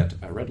comment, we get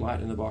a red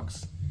light in the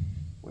box.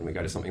 When we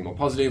go to something more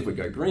positive, we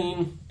go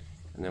green.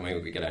 And then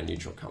when we get our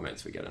neutral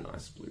comments, we get a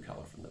nice blue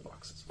color from the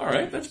boxes. All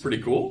right. That's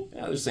pretty cool.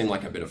 Yeah, this seemed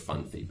like a bit of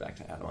fun feedback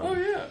to add on. Oh,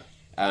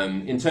 yeah.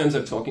 In terms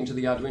of talking to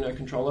the Arduino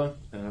controller,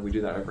 we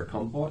do that over a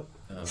COM port.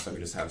 So we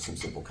just have some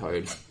simple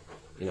code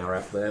in our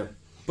app there.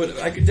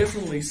 But I could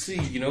definitely see,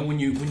 when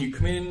you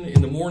come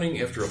in the morning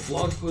after a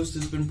blog post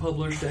has been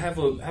published, to have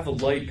a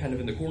light kind of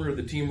in the corner of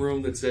the team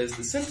room that says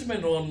the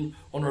sentiment on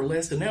our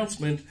last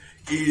announcement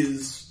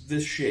is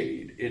this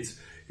shade.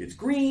 It's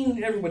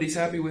green, everybody's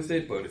happy with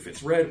it, but if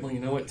it's red, well,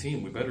 you know what,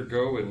 team, we better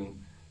go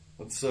and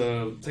let's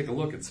take a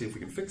look and see if we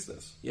can fix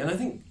this. Yeah, and I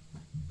think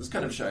this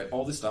kind of show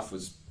all this stuff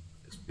it's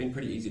been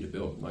pretty easy to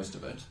build, most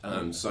of it.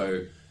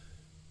 So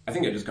I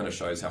think it just kind of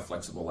shows how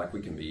flexible, like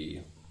we can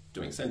be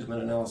doing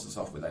sentiment analysis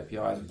off with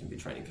APIs, we can be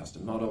training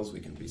custom models,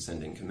 we can be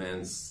sending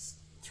commands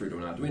through to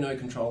an Arduino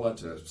controller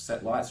to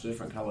set lights to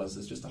different colors.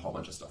 There's just a whole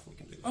bunch of stuff we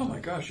can do. Oh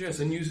my gosh, yes,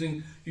 and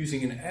using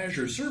an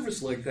Azure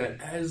service like that,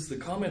 as the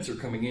comments are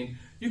coming in,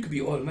 you could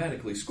be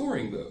automatically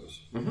scoring those.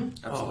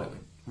 Mm-hmm, absolutely.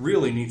 Oh,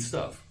 really neat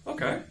stuff.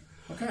 Okay.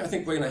 Okay, I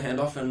think we're going to hand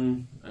off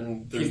and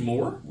There's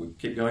more? We'll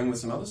keep going with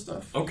some other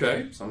stuff.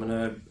 Okay. So I'm going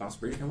to ask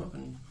Bree to come up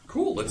and...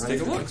 Cool, let's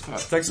take a look.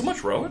 Thanks so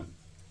much, Rowan.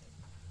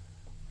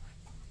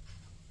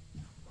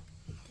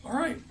 All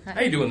right. Hi.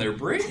 How you doing there,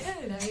 Bree? Good,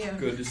 how are you?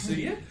 Good to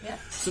see you. Yeah.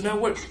 So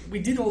now we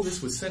did all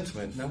this with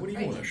sentiment. Now what do you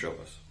Right. want to show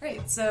us?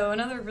 Great. So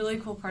another really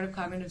cool part of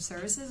Cognitive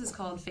Services is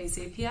called Face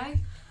API.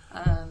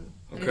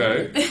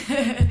 Okay.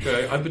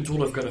 Okay. I've been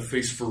told I've got a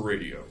face for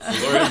radio. So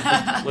all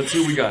right, let's see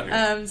what we got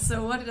here.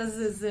 So what it does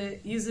is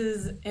it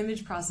uses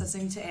image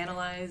processing to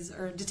analyze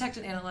or detect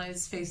and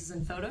analyze faces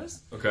and photos.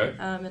 Okay.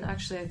 And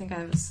actually, I think I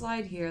have a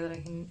slide here that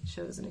I can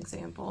show as an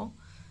example.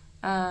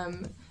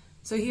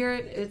 So here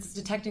it's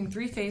detecting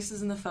 3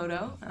 faces in the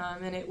photo,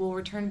 and it will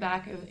return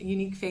back a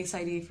unique face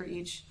ID for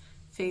each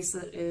face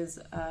that is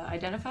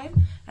identified,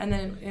 and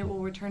then it will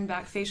return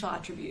back facial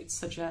attributes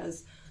such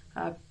as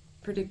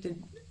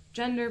predicted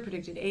gender,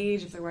 predicted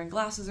age, if they're wearing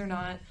glasses or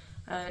not,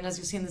 and as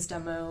you see in this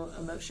demo,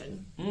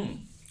 emotion.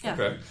 Yeah.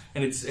 Okay,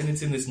 and it's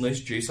in this nice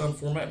JSON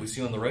format we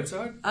see on the right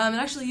side. It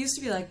actually used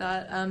to be like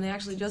that. They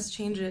actually just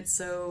changed it,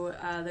 so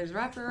there's a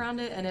wrapper around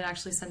it, and it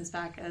actually sends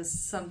back as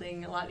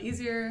something a lot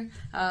easier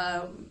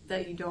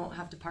that you don't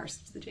have to parse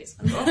to the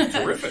JSON. Oh,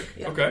 terrific!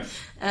 Yeah. Okay.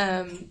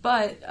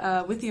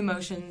 But with the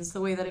emotions,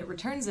 the way that it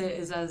returns it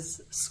is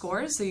as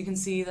scores. So you can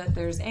see that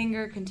there's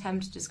anger,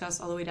 contempt, disgust,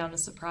 all the way down to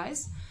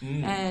surprise,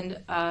 and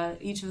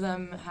each of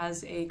them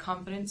has a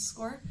confidence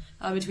score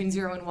between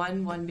 0 and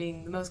 1. 1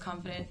 being the most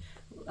confident.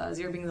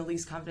 0 being the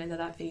least confident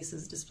that face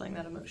is displaying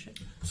that emotion.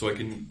 So I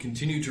can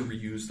continue to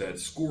reuse that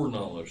score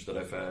knowledge that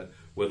I've had,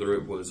 whether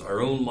it was our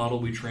own model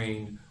we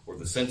trained or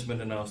the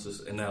sentiment analysis,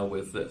 and now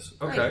with this.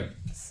 Okay. Right.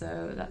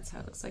 So that's how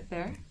it looks like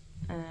there.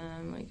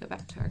 Let me go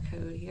back to our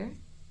code here.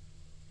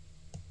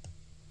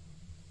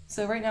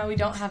 So right now we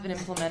don't have it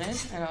implemented,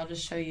 and I'll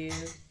just show you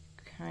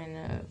kind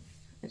of,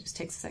 it just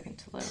takes a second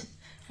to load,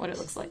 what it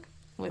looks like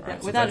with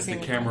Right, so without that's it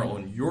being the camera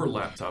implemented. on your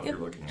laptop Yep,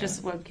 you're looking at.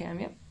 just webcam,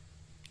 yep.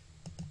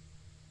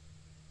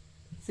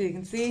 So you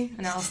can see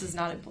analysis is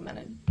not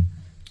implemented.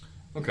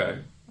 Okay.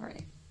 All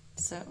right,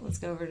 so let's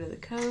go over to the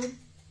code.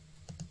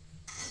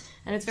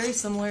 And it's very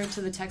similar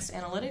to the text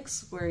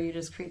analytics where you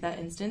just create that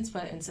instance,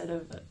 but instead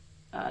of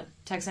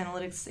text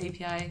analytics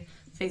API,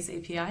 face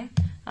API,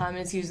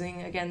 it's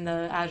using, again,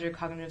 the Azure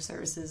Cognitive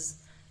Services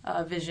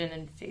vision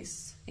and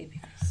face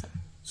API.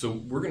 So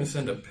we're going to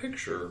send a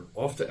picture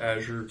off to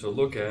Azure to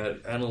look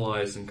at,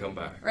 analyze, and come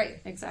back. Right,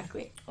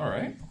 exactly. All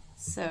right.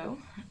 So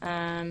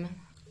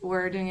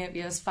we're doing it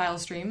via file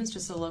stream. It's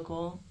just a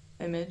local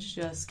image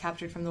just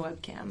captured from the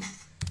webcam.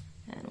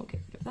 And we'll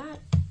get rid of that.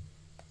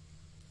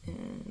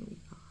 And we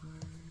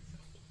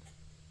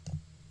are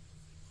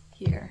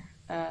here.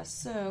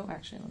 So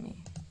actually, let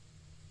me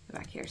go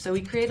back here. So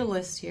we create a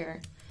list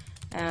here.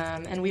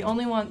 And we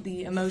only want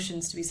the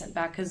emotions to be sent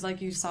back because,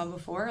 like you saw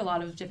before, a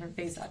lot of different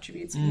face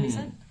attributes can be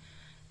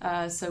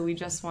sent. So we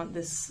just want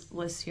this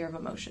list here of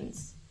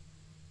emotions.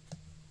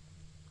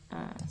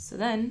 So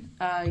then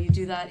you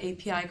do that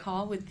API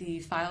call with the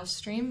file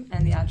stream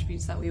and the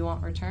attributes that we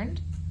want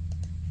returned.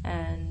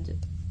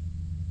 And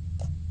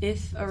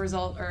if a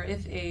result or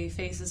if a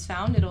face is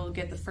found, it'll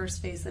get the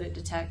first face that it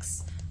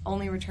detects,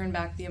 only return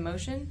back the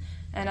emotion.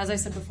 And as I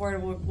said before,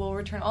 we'll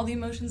return all the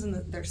emotions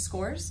and their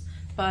scores.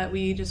 But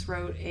we just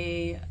wrote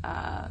a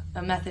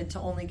method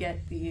to only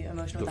get the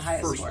emotion with the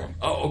highest first score. one.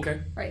 Oh,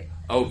 okay. Right.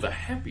 Oh, the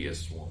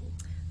happiest one.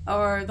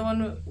 Or the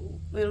one,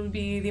 it would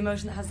be the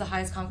emotion that has the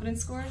highest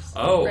confidence scores.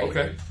 Oh, right.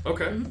 okay.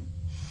 Okay. Mm-hmm.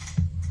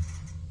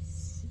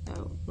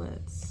 So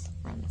let's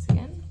run this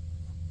again.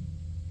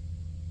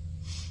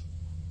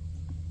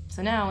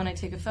 So now when I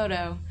take a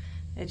photo,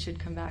 it should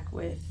come back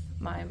with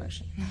my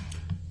emotion.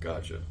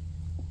 Gotcha.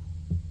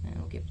 And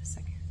we'll give it a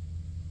second.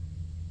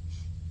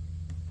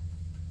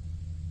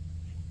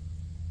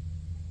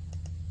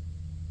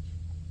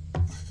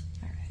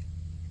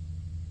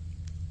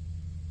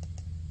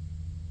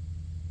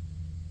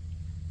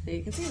 So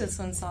you can see this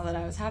one saw that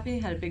I was happy,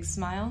 had a big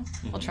smile.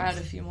 We'll try out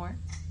a few more.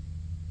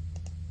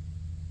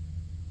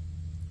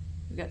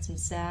 We've got some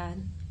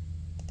sad.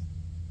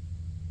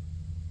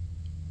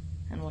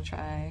 And we'll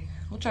try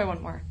one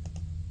more.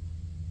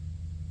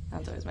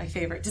 That's always my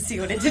favorite to see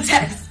what it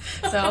detects.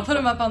 So I'll put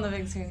them up on the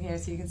big screen here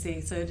so you can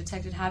see. So it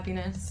detected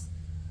happiness,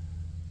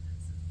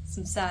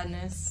 some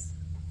sadness,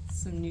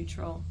 some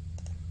neutral,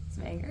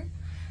 some anger.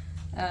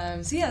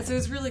 So yeah, so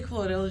it's really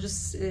cool.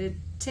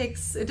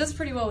 It does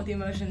pretty well with the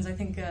emotions, I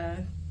think.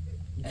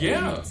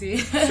 Yeah,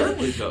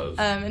 certainly does.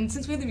 And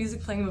since we had the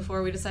music playing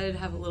before, we decided to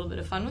have a little bit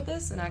of fun with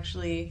this and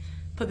actually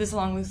put this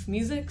along with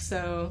music,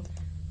 so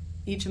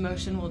each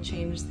emotion will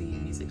change the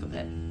music a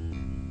bit.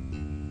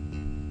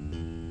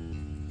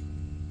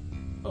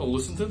 Oh,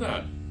 listen to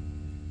that.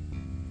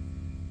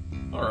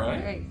 All right.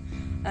 All right.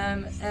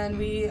 And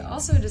we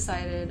also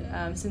decided,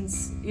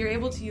 since you're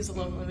able to use a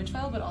local image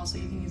file, but also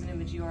you can use an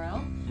image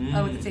URL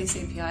with the Face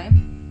API,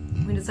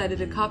 we decided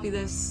to copy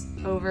this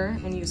over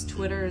and use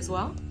Twitter as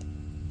well.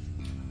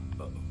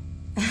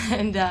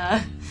 And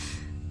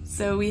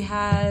so we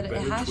had Better a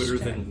hashtag. Twitter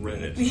than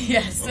Reddit.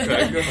 Yes.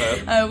 Okay, go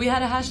ahead. We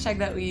had a hashtag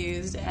that we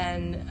used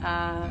and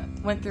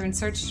went through and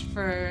searched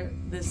for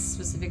this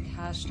specific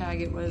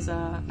hashtag. It was,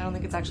 I don't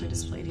think it's actually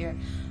displayed here,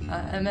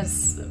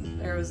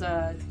 there was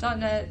a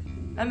 .NET,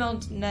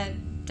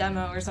 MLNet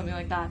demo or something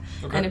like that.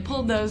 Okay. And it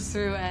pulled those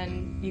through,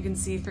 and you can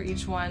see for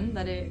each one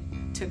that it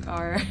took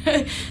our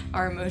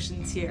our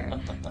emotions here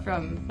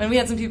from, and we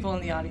had some people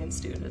in the audience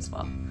do it as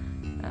well.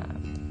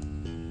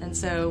 And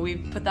so we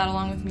put that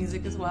along with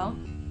music as well.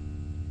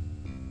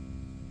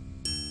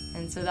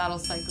 And so that'll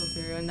cycle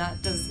through, and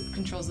that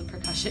controls the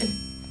percussion.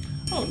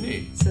 Oh,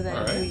 neat. So then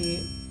All right.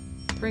 we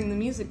bring the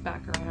music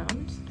back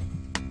around.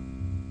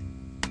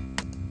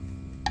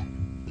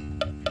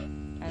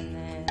 And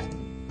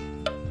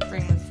then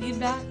bring the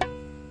feedback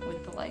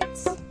with the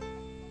lights.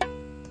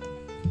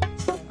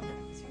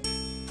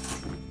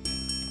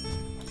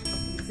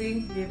 You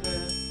see, we have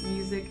a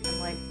music and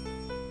light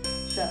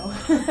show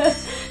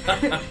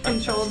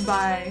controlled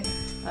by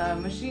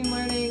machine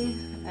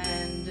learning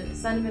and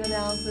sentiment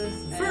analysis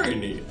and Very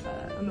neat.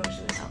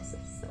 Emotion analysis.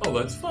 So, Oh,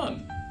 that's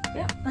fun.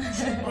 yeah.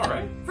 All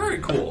right, very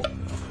cool.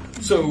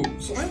 So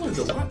I learned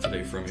a lot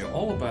today from you,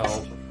 all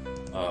about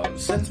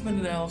sentiment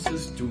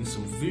analysis, doing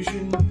some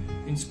vision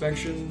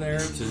inspection there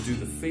to do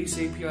the face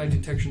API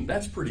detection.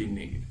 That's pretty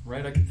neat,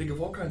 right? I can think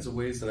of all kinds of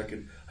ways that I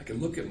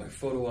could look at my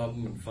photo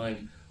album and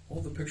find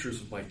all the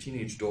pictures of my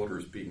teenage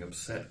daughters being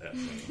upset at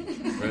me.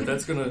 Right?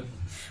 That's gonna.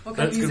 What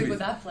kind of music would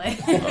that play?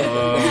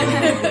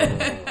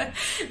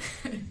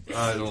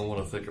 I don't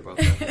want to think about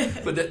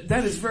that. But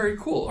that is very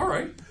cool. All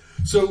right.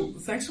 So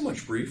thanks so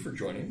much, Bree, for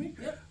joining me.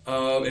 Yep.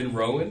 And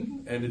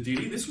Rowan and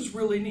Aditi. This was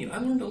really neat. I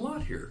learned a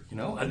lot here. You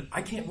know,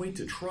 I can't wait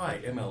to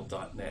try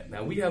ML.net.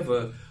 Now, we have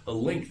a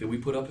link that we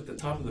put up at the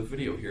top of the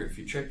video here. If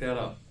you check that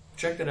out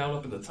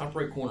up in the top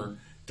right corner,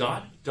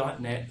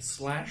 .net/ML.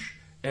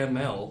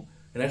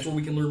 And that's where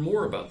we can learn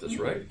more about this,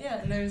 right?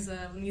 Yeah, and there's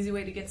an easy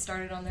way to get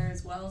started on there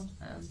as well.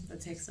 That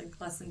takes like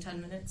less than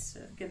 10 minutes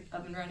to get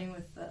up and running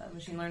with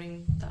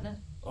machinelearning.net.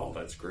 Oh,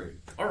 that's great.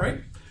 All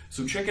right.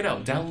 So check it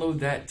out. Download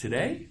that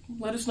today.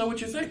 Let us know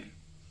what you think.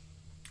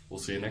 We'll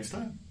see you next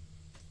time.